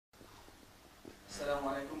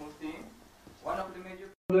Assalamualaikum Mufti. One of the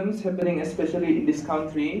major problems happening especially in this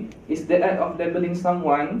country is the act of labeling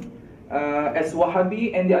someone as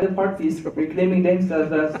Wahhabi and the other parties reclaiming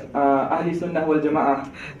themselves as Ahli Sunnah wal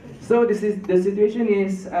Jama'ah. So the situation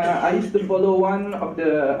is, I used to follow one of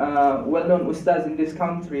the well-known ustads in this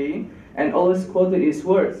country and always quoted his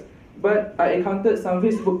words. But I encountered some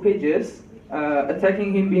Facebook pages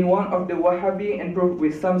attacking him being one of the Wahhabi and proved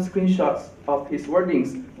with some screenshots of his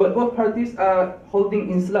wordings. But both parties are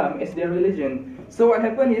holding Islam as their religion. So what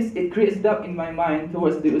happened is, it creates doubt in my mind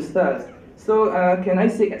towards the ustads. So can I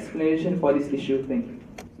seek explanation for this issue? Thank you.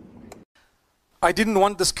 I didn't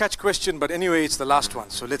want this catch question, but anyway, it's the last one,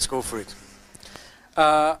 so let's go for it.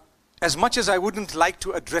 As much as I wouldn't like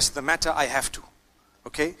to address the matter, I have to.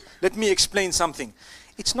 Okay? Let me explain something.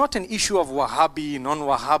 It's not an issue of Wahhabi,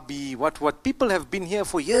 non-Wahhabi, what. People have been here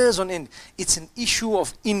for years on end. It's an issue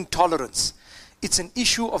of intolerance. It's an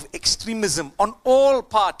issue of extremism on all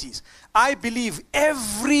parties. I believe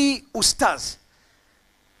every ustaz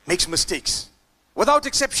makes mistakes, without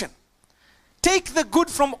exception. Take the good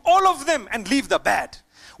from all of them and leave the bad.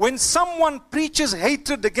 When someone preaches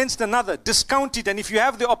hatred against another, discount it, and if you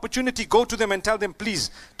have the opportunity, go to them and tell them,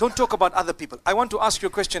 please, don't talk about other people. I want to ask you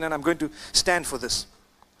a question, and I'm going to stand for this.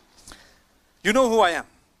 You know who I am,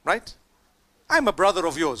 right? I'm a brother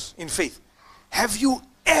of yours in faith. Have you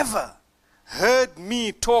ever heard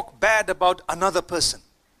me talk bad about another person?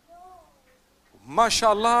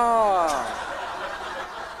 MashaAllah.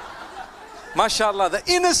 MashaAllah. The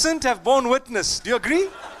innocent have borne witness. Do you agree?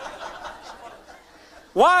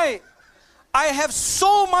 Why? I have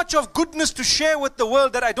so much of goodness to share with the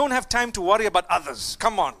world that I don't have time to worry about others.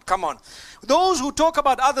 Come on, come on. Those who talk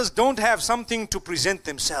about others don't have something to present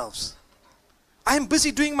themselves. I am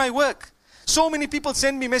busy doing my work. So many people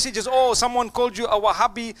send me messages, oh, someone called you a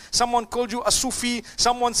Wahhabi, someone called you a Sufi,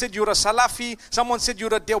 someone said you're a Salafi, someone said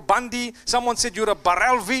you're a Deobandi, someone said you're a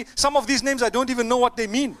Barelvi. Some of these names I don't even know what they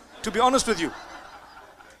mean, to be honest with you.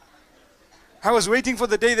 I was waiting for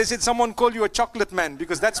the day they said someone called you a chocolate man,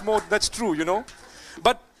 because that's true, you know.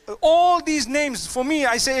 But all these names, for me,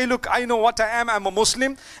 I say, hey, look, I know what I am. I'm a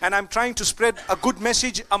Muslim, and I'm trying to spread a good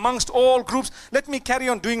message amongst all groups. Let me carry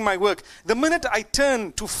on doing my work. The minute I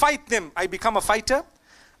turn to fight them, I become a fighter.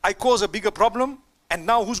 I cause a bigger problem. And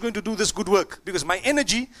now who's going to do this good work? Because my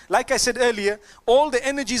energy, like I said earlier, all the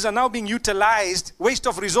energies are now being utilized, waste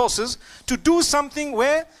of resources, to do something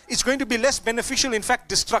where it's going to be less beneficial, in fact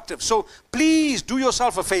destructive. So please do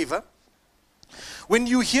yourself a favor. When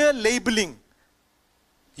you hear labeling,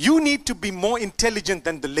 you need to be more intelligent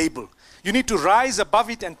than the label. You need to rise above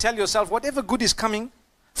it and tell yourself, whatever good is coming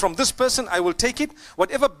from this person, I will take it.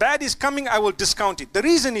 Whatever bad is coming, I will discount it. The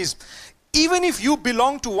reason is, even if you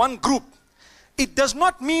belong to one group, it does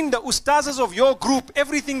not mean the ustazas of your group,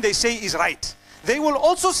 everything they say is right. They will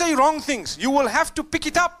also say wrong things. You will have to pick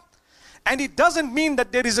it up. And it doesn't mean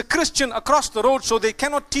that there is a Christian across the road so they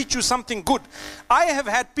cannot teach you something good. I have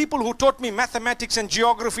had people who taught me mathematics and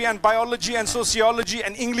geography and biology and sociology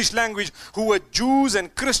and English language who were Jews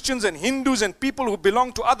and Christians and Hindus and people who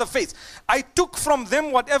belong to other faiths. I took from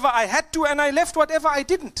them whatever I had to and I left whatever I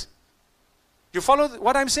didn't. You follow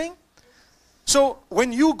what I'm saying? So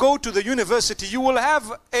when you go to the university, you will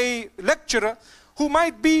have a lecturer who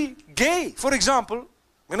might be gay, for example.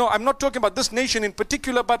 You know, I'm not talking about this nation in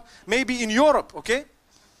particular, but maybe in Europe, okay?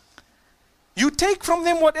 You take from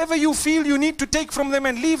them whatever you feel you need to take from them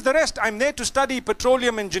and leave the rest. I'm there to study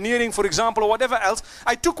petroleum engineering, for example, or whatever else.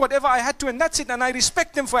 I took whatever I had to and that's it. And I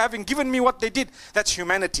respect them for having given me what they did. That's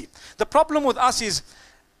humanity. The problem with us is,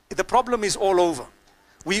 the problem is all over.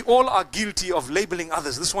 We all are guilty of labeling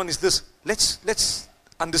others. This one is this. Let's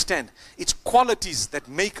understand. It's qualities that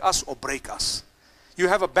make us or break us. You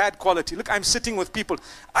have a bad quality. Look, I'm sitting with people.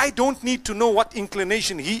 I don't need to know what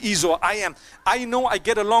inclination he is or I am. I know I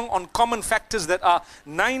get along on common factors that are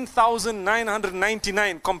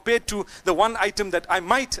 9,999 compared to the one item that I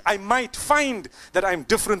might find that I'm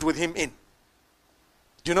different with him in.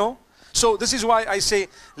 You know? So this is why I say,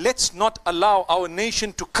 let's not allow our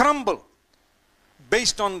nation to crumble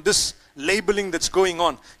based on this labeling that's going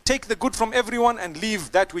on. Take the good from everyone and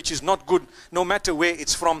leave that which is not good, no matter where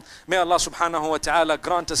it's from. May Allah subhanahu wa ta'ala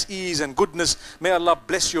grant us ease and goodness. May Allah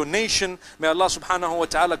bless your nation. May Allah subhanahu wa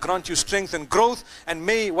ta'ala grant you strength and growth. And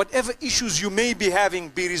may whatever issues you may be having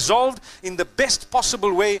be resolved in the best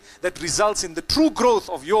possible way that results in the true growth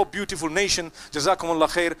of your beautiful nation. Jazakumullah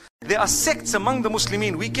khair. There are sects among the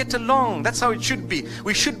Muslimin. We get along. That's how it should be.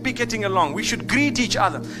 We should be getting along. We should greet each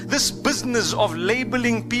other. This business of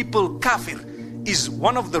labeling people kafir is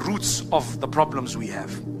one of the roots of the problems we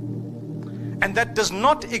have. And that does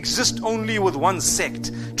not exist only with one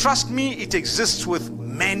sect. Trust me, it exists with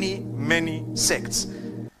many, many sects.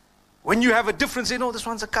 When you have a difference, say, no, this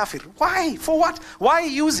one's a kafir. Why? For what? Why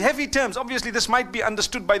use heavy terms? Obviously, this might be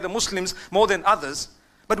understood by the Muslims more than others.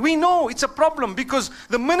 But we know it's a problem, because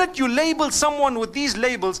the minute you label someone with these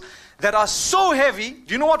labels that are so heavy,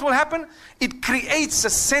 do you know what will happen? It creates a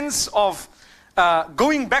sense of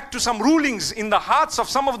going back to some rulings in the hearts of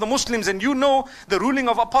some of the Muslims. And you know the ruling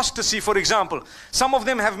of apostasy, for example. Some of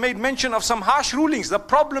them have made mention of some harsh rulings. The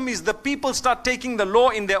problem is the people start taking the law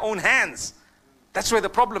in their own hands. That's where the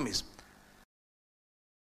problem is.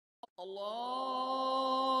 Allahu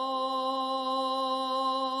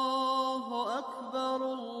Akbar,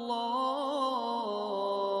 Allahu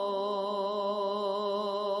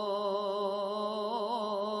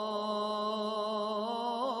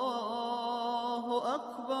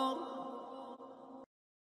Akbar.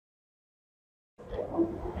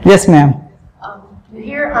 Yes, ma'am. You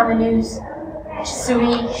hear on the news,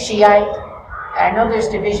 Sunni, Shiite. I know there's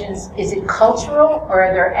divisions. Is it cultural, or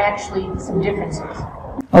are there actually some differences?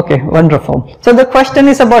 Okay, wonderful. So the question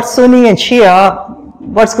is about Sunni and Shia.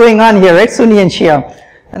 What's going on here, right? Sunni and Shia.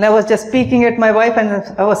 And I was just speaking at my wife, and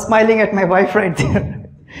I was smiling at my wife right there.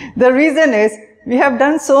 The reason is, we have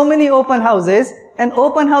done so many open houses, and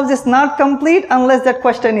open house is not complete unless that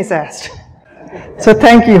question is asked. So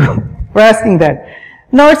thank you for asking that.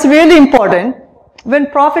 Now it's really important. When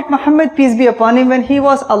Prophet Muhammad, peace be upon him, when he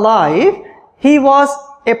was alive, he was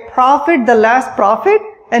a prophet, the last prophet,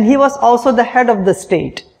 and he was also the head of the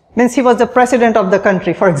state. Means he was the president of the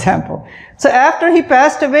country, for example. So after he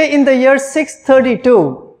passed away in the year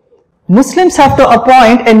 632, Muslims have to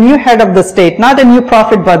appoint a new head of the state, not a new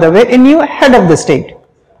prophet by the way, a new head of the state.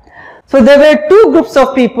 So there were two groups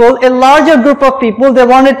of people, a larger group of people, they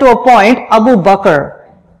wanted to appoint Abu Bakr,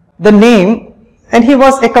 the name, and he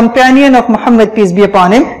was a companion of Muhammad, peace be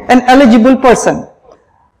upon him, an eligible person.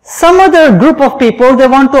 Some other group of people, they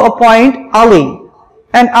want to appoint Ali.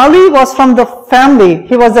 And Ali was from the family,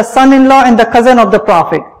 he was the son-in-law and the cousin of the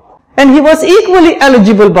Prophet. And he was equally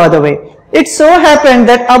eligible, by the way. It so happened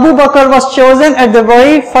that Abu Bakr was chosen as the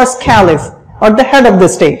very first caliph, or the head of the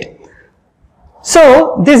state.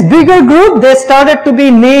 So, this bigger group, they started to be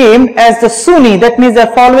named as the Sunni, that means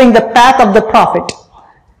they're following the path of the Prophet.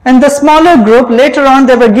 And the smaller group, later on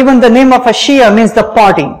they were given the name of a Shia, means the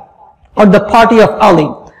party, or the party of Ali.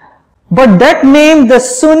 But that name, the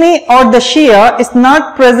Sunni or the Shia, is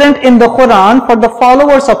not present in the Quran for the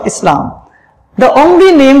followers of Islam. The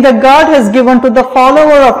only name that God has given to the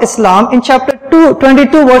follower of Islam in chapter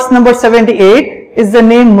 22 verse number 78 is the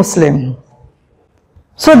name Muslim.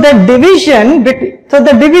 So that division,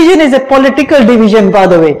 the division is a political division, by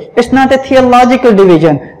the way. It's not a theological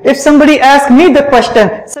division. If somebody asks me the question,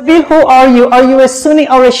 Sabeel, who are you? Are you a Sunni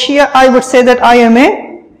or a Shia? I would say that I am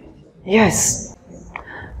a yes.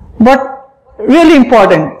 But really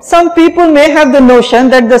important, some people may have the notion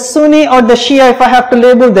that the Sunni or the Shia, if I have to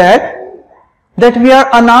label that we are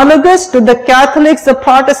analogous to the Catholics, the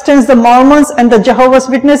Protestants, the Mormons and the Jehovah's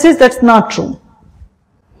Witnesses. That's not true.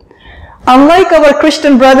 Unlike our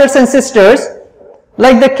Christian brothers and sisters,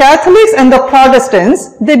 like the Catholics and the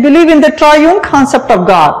Protestants, they believe in the triune concept of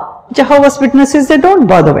God. Jehovah's Witnesses, they don't,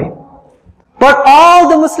 by the way. But all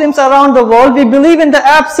the Muslims around the world, we believe in the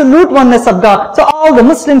absolute oneness of God. So all the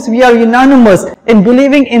Muslims, we are unanimous in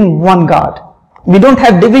believing in one God. We don't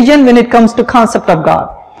have division when it comes to concept of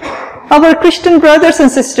God. Our Christian brothers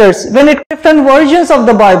and sisters, when it comes to different versions of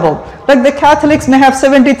the Bible, like the Catholics may have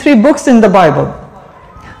 73 books in the Bible.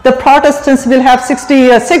 The Protestants will have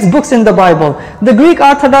 66 books in the Bible. The Greek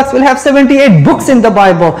Orthodox will have 78 books in the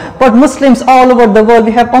Bible. But Muslims all over the world,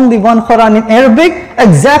 we have only one Quran in Arabic,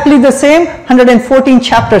 exactly the same, 114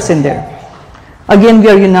 chapters in there. Again, we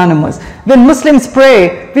are unanimous. When Muslims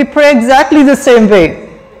pray, we pray exactly the same way.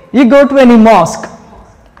 You go to any mosque.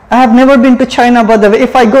 I have never been to China, by the way.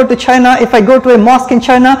 If I go to China, if I go to a mosque in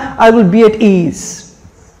China, I will be at ease,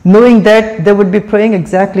 knowing that they would be praying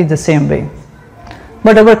exactly the same way.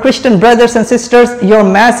 But our Christian brothers and sisters, your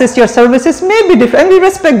masses, your services may be different, and we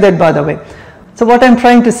respect that, by the way. So what I'm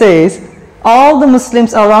trying to say is, all the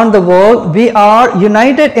Muslims around the world, we are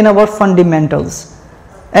united in our fundamentals.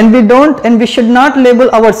 And we should not label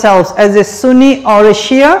ourselves as a Sunni or a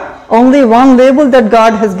Shia. Only one label that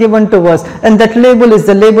God has given to us, and that label is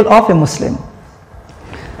the label of a Muslim.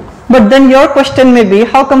 But then your question may be,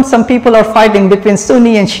 how come some people are fighting between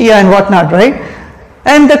Sunni and Shia and whatnot, right?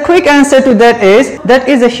 And the quick answer to that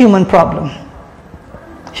is a human problem.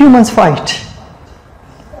 Humans fight.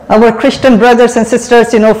 Our Christian brothers and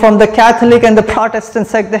sisters, you know, from the Catholic and the Protestant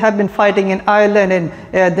sect, they have been fighting in Ireland,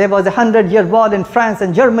 and there was a 100-year war in France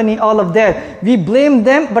and Germany, all of that. We blame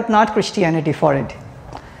them, but not Christianity for it.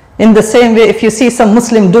 In the same way, if you see some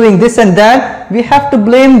Muslim doing this and that, we have to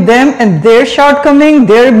blame them and their shortcoming,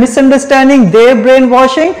 their misunderstanding, their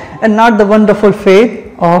brainwashing, and not the wonderful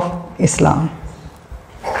faith of Islam.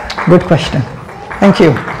 Good question. Thank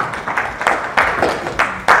you.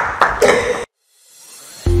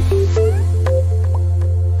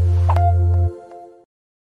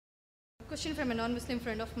 Question from a non-Muslim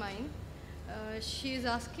friend of mine. She is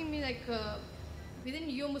asking me, like, within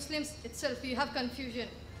you Muslims itself, you have confusion.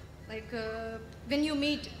 Like, when you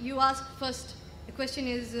meet, you ask first. The question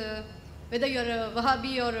is whether you're a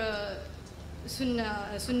Wahhabi or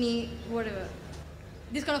a Sunni, whatever.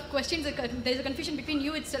 These kind of questions, there is a confusion between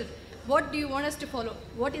you itself. What do you want us to follow?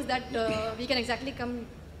 What is that we can exactly come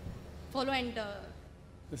follow and...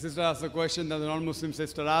 The sister asked a question that the non-Muslim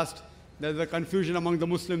sister asked. There's a confusion among the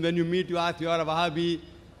Muslims. When you meet, you ask, you are a Wahhabi,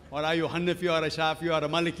 or are you Hanafi, or a Shafi, or a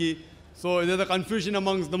Maliki? So there's a confusion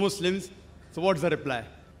amongst the Muslims. So what's the reply?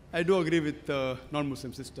 I do agree with the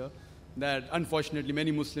non-Muslim sister that unfortunately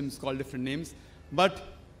many Muslims call different names. But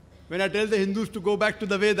when I tell the Hindus to go back to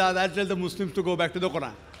the Vedas, I tell the Muslims to go back to the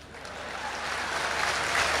Quran.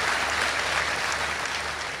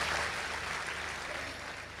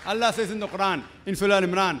 Allah says in the Quran, in Surah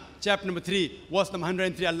Al-Imran, chapter number 3, verse number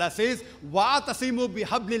 103, Allah says, وَاعْتَصِمُوا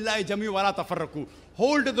بِحَبْلِ اللَّهِ جَمِيعًا وَلَا تَفَرَّقُوا.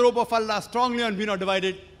 Hold to the rope of Allah strongly and be not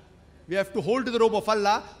divided. We have to hold to the rope of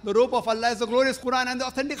Allah. The rope of Allah is the glorious Quran and the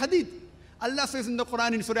authentic Hadith. Allah says in the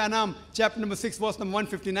Quran, in Surah Anam, chapter number 6, verse number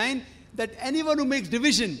 159, that anyone who makes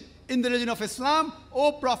division in the religion of Islam,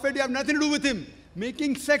 oh Prophet, you have nothing to do with him.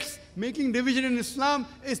 Making sects, making division in Islam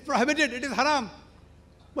is prohibited. It is haram.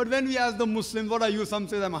 But when we ask the Muslims, what are you? Some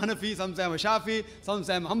say I'm a Hanafi, some say I'm a Shafi, some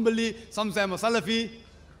say I'm Hanbali, some say I'm a Salafi.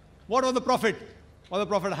 What was the Prophet? Was the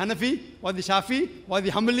Prophet Hanafi? Was he Shafi? Was he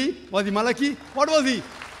Hanbali? Was he Maliki? What was he?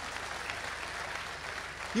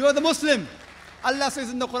 He was a Muslim. Allah says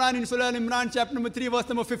in the Quran, in Surah Al-Imran, chapter number 3, verse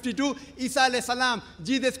number 52, Isa alayhi salam,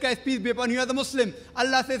 Jesus Christ, peace be upon him, he was a Muslim.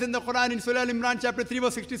 Allah says in the Quran, in Surah Al-Imran, chapter 3,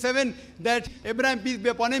 verse 67, that Abraham, peace be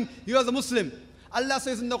upon him, he was a Muslim. Allah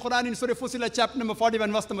says in the Quran, in Surah Fussilat, chapter number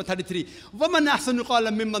 41, verse number 33, وَمَنْ أَحْسَنُ قَالًا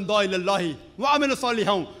مِمَّنْ دَعَا إِلَى اللَّهِ وَعَمِلَ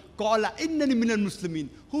صَالِحًا قَالَ إِنَّنِي مِنَ الْمُسْلِمِينَ.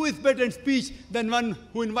 Who is better in speech than one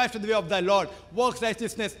who invites to the way of thy Lord, works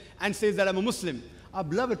righteousness, and says that I'm a Muslim? Our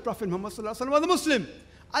beloved Prophet Muhammad sallallahu alaihi wasallam was a Muslim.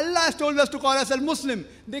 Allah has told us to call ourselves Muslim.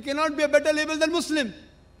 There cannot be a better label than Muslim.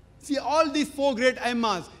 See, all these four great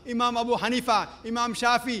Imams, Imam Abu Hanifa, Imam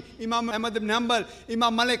Shafi, Imam Ahmad ibn Hanbal,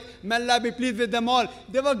 Imam Malik, may Allah be pleased with them all.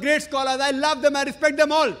 They were great scholars. I love them. I respect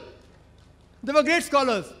them all. They were great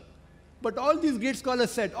scholars. But all these great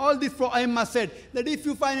scholars said, all these four Imams said, that if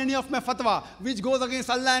you find any of my fatwa which goes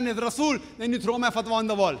against Allah and His Rasul, then you throw my fatwa on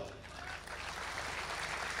the wall.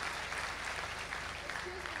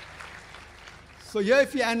 So here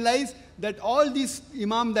if you analyze that all these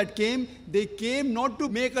Imam that came, they came not to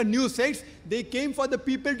make a new sect, they came for the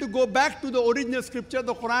people to go back to the original scripture,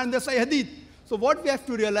 the Quran, the Sahih Hadith. So what we have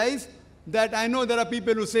to realize, that I know there are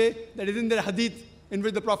people who say that isn't there a Hadith in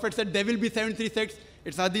which the Prophet said there will be 73 sects.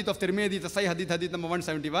 It's Hadith of Tirmidhi, it's a Sahih Hadith, Hadith number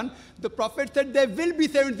 171. The Prophet said there will be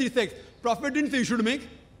 73 sects. Prophet didn't say you should make.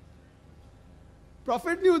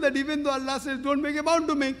 Prophet knew that even though Allah says don't make, you're bound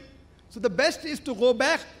to make. So the best is to go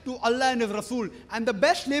back to Allah and His Rasul. And the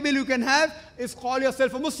best label you can have is call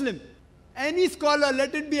yourself a Muslim. Any scholar,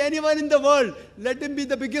 let it be anyone in the world, let him be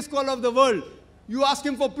the biggest scholar of the world. You ask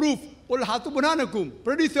him for proof. Qul hatu burhanakum.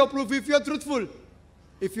 Produce your proof if you are truthful.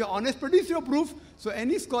 If you are honest, produce your proof. So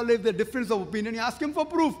any scholar, if there's a difference of opinion, you ask him for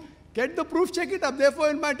proof. Get the proof, check it up. Therefore,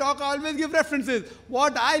 in my talk, I always give references.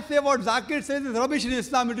 What I say, what Zakir says is rubbish in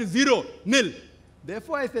Islam. It is zero, nil.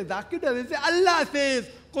 Therefore, I say Zakir doesn't say Allah says,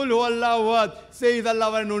 Qul huwallahu ahad, says Allah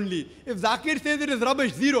one and only. If Zakir says it is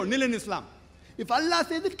rubbish, zero, nil in Islam. If Allah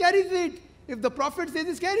says it, carries weight. If the Prophet says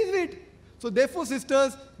it, carries weight. So therefore,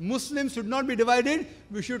 sisters, Muslims should not be divided.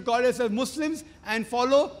 We should call ourselves Muslims and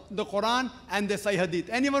follow the Quran and the Sahih Hadith.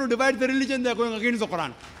 Anyone who divides the religion, they are going against the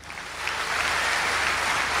Quran.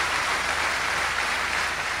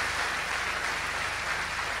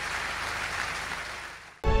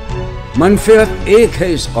 मनफियत एक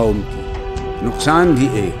है इस कौम की, नुकसान भी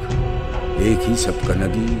एक ही सबका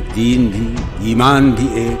नबी, दीन भी, ईमान भी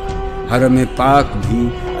एक, हरम पाक भी,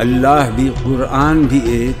 अल्लाह भी, कुरान भी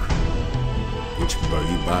एक। कुछ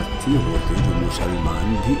बड़ी बात थी, होते जो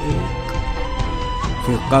मुसलमान भी एक।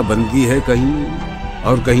 फिरका बंदी है कहीं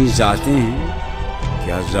और कहीं जाते हैं,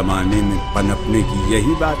 क्या जमाने में पनपने की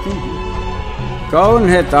यही बातें हैं। कौन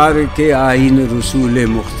है तारिक आईन रसूल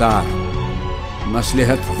मुख्तार,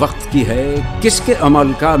 मसलहत वक्त की है किसके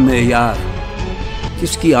अमल का मेयार,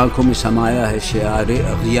 किसकी आंखों में समाया है शियार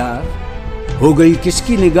अगियार, हो गई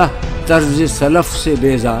किसकी निगाह तर्ज सलफ से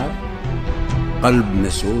बेजार, कल्ब में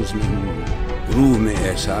सोच नहीं, रूह में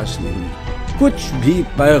एहसास नहीं, कुछ भी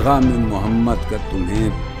पैगाम मोहम्मद का तुम्हें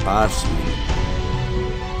पास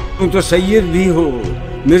नहीं। तुम तो सैयद भी हो,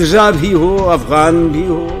 मिर्जा भी हो, अफगान भी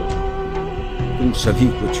हो, तुम सभी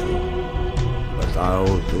कुछ हो, बताओ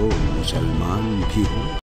तो मुसलमान भी हो।